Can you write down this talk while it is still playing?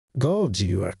God,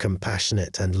 you are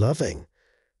compassionate and loving.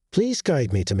 Please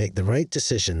guide me to make the right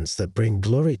decisions that bring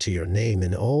glory to your name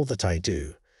in all that I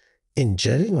do. In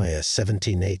Jeremiah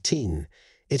 17:18,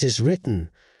 it is written,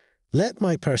 "Let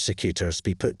my persecutors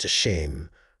be put to shame,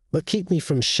 but keep me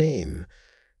from shame.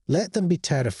 Let them be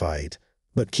terrified,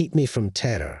 but keep me from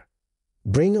terror.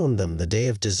 Bring on them the day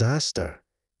of disaster.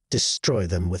 Destroy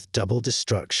them with double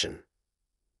destruction."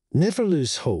 Never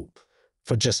lose hope,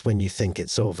 for just when you think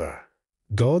it's over,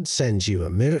 God sends you a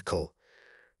miracle.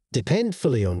 Depend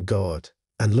fully on God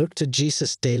and look to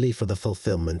Jesus daily for the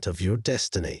fulfillment of your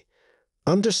destiny.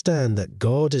 Understand that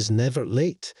God is never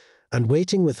late, and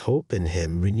waiting with hope in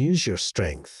Him renews your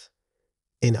strength.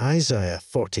 In Isaiah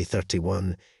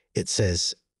 40:31, it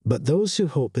says, "But those who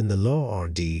hope in the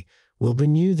Lord will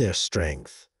renew their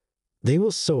strength. They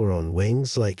will soar on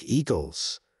wings like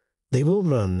eagles. They will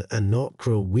run and not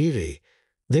grow weary.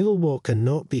 They will walk and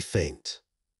not be faint."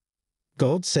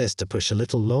 God says to push a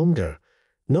little longer,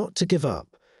 not to give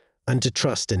up, and to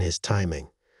trust in His timing.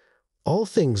 All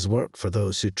things work for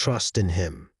those who trust in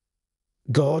Him.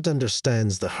 God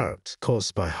understands the hurt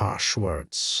caused by harsh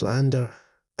words, slander,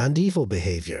 and evil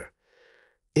behavior.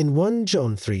 In 1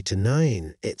 John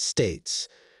 3-9, it states,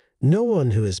 "No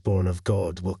one who is born of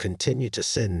God will continue to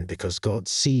sin because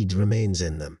God's seed remains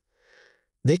in them.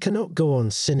 They cannot go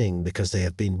on sinning because they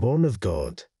have been born of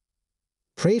God."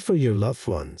 Pray for your loved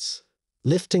ones,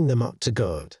 lifting them up to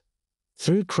God.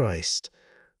 Through Christ,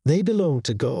 they belong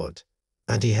to God,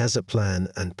 and He has a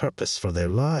plan and purpose for their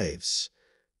lives.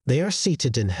 They are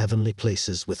seated in heavenly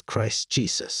places with Christ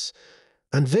Jesus,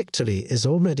 and victory is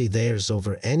already theirs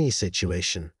over any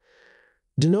situation.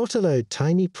 Do not allow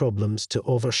tiny problems to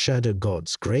overshadow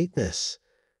God's greatness.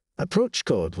 Approach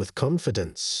God with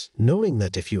confidence, knowing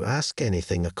that if you ask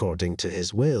anything according to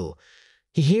His will,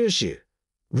 He hears you.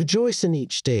 Rejoice in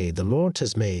each day the Lord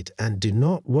has made, and do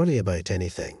not worry about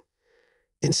anything.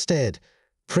 Instead,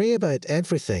 pray about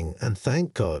everything and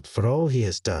thank God for all He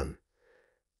has done.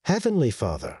 Heavenly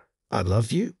Father, I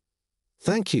love you.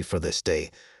 Thank you for this day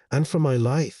and for my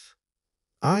life.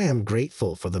 I am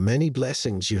grateful for the many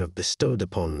blessings you have bestowed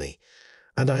upon me,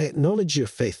 and I acknowledge your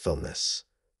faithfulness.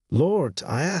 Lord,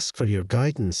 I ask for your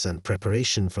guidance and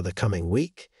preparation for the coming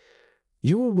week.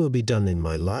 Your will be done in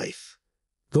my life.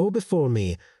 Go before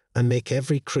me and make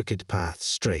every crooked path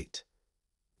straight.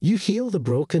 You heal the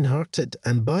brokenhearted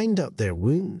and bind up their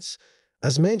wounds,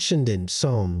 as mentioned in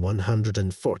Psalm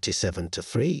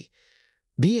 147:3.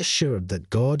 Be assured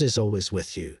that God is always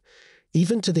with you,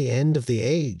 even to the end of the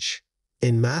age.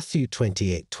 In Matthew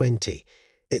 28:20,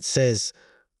 it says,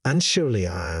 "And surely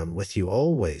I am with you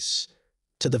always,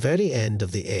 to the very end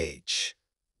of the age."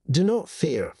 Do not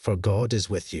fear, for God is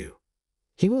with you.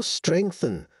 He will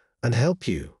strengthen and help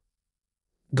you.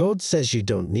 God says you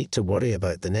don't need to worry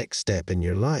about the next step in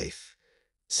your life.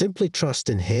 Simply trust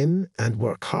in Him and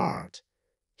work hard.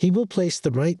 He will place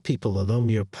the right people along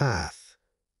your path.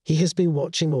 He has been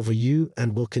watching over you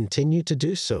and will continue to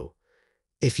do so.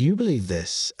 If you believe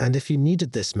this, and if you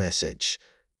needed this message,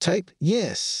 type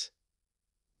yes.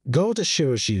 God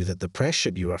assures you that the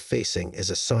pressure you are facing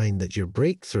is a sign that your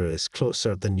breakthrough is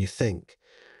closer than you think.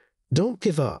 Don't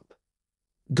give up.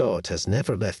 God has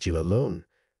never left you alone,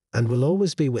 and will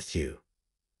always be with you.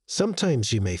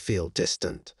 Sometimes you may feel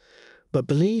distant, but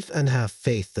believe and have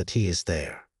faith that He is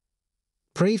there.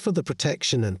 Pray for the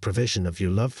protection and provision of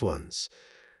your loved ones,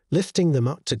 lifting them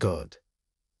up to God.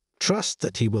 Trust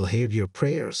that He will hear your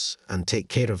prayers and take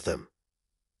care of them.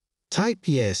 Type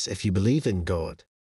yes if you believe in God,